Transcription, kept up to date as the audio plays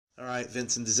Alright,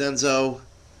 Vincent Dizenzo,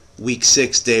 week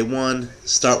 6, day 1.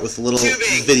 Start with a little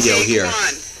Tubing, video take here.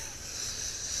 One.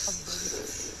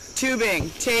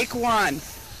 Tubing, take 1.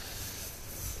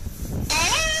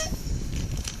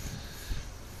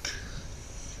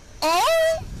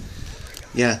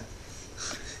 Yeah,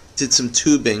 did some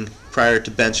tubing prior to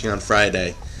benching on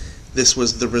Friday. This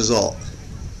was the result.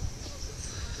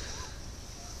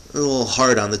 A little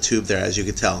hard on the tube there, as you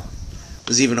could tell. It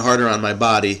was even harder on my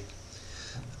body.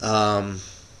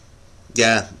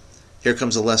 Yeah, here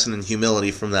comes a lesson in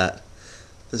humility from that.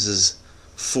 This is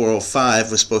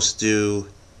 405. Was supposed to do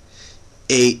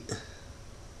 8.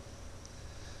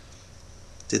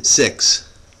 Did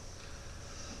 6.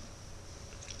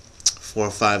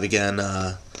 405 again.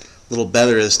 A little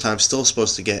better this time. Still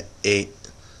supposed to get 8.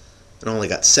 And only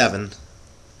got 7.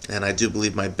 And I do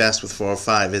believe my best with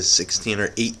 405 is 16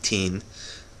 or 18.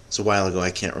 It's a while ago.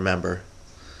 I can't remember.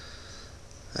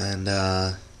 And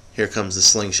here comes the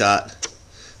slingshot.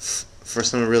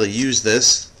 First time I really used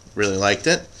this. Really liked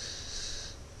it.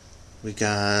 We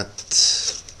got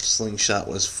slingshot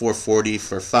was 440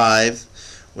 for 5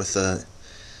 with a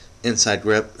inside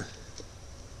grip.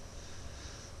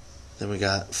 Then we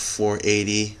got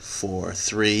 480 for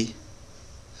 3.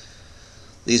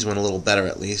 These went a little better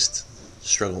at least.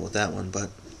 Struggled with that one, but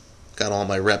got all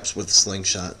my reps with the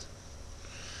slingshot.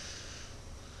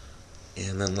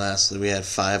 And then lastly we had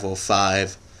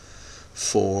 505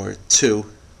 for 2.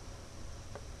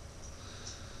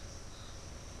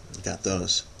 Got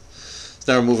those.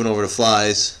 So now we're moving over to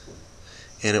flies,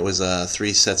 and it was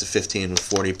 3 sets of 15 with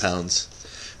 40 pounds.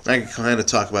 And I can kind of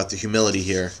talk about the humility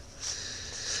here.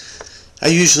 I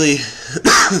usually,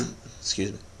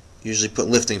 excuse me, usually put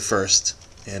lifting first,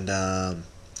 and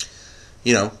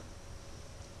you know,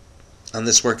 on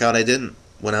this workout I didn't.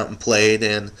 Went out and played,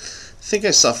 and I think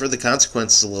I suffered the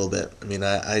consequences a little bit. I mean,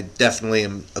 I definitely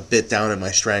am a bit down in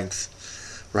my strength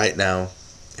right now,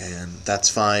 and that's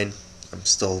fine. I'm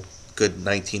still good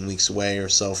 19 weeks away or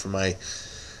so from my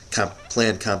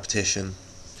planned competition.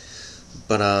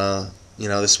 But, you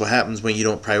know, this is what happens when you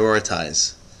don't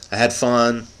prioritize. I had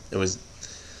fun. It was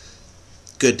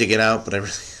good to get out, but I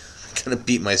really kind of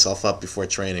beat myself up before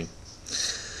training.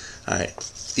 Alright,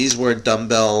 these were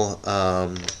dumbbell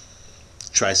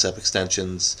tricep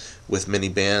extensions with mini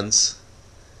bands.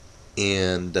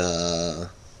 And,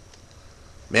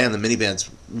 man, the mini bands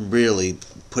really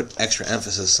put extra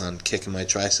emphasis on kicking my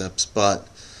triceps, but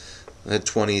I had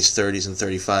 20s, 30s, and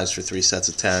 35s for 3 sets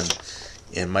of 10,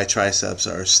 and my triceps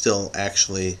are still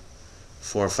actually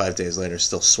 4 or 5 days later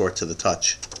still sore to the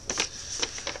touch.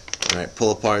 Alright,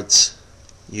 pull aparts,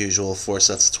 usual 4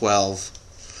 sets of 12.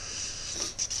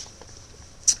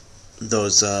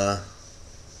 Those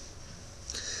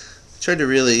tried to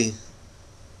really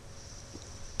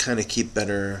kind of keep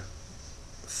better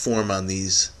form on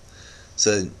these.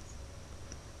 So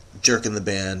jerking the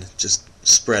band, just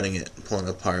spreading it, pulling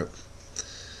it apart.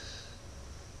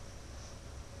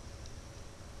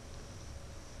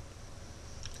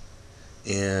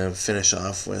 And finish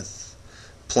off with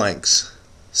planks.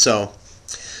 So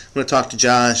I'm going to talk to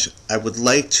Josh. I would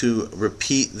like to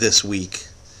repeat this week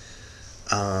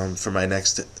for my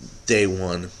next day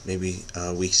 1, maybe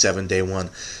week 7, day 1.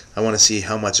 I want to see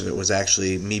how much of it was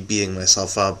actually me beating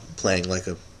myself up, playing like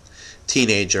a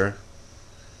teenager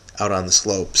out on the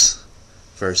slopes,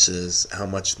 versus how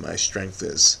much my strength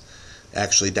is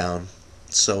actually down.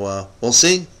 So we'll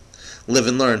see. Live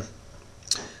and learn.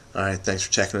 Alright, thanks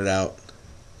for checking it out.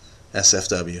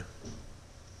 SFW.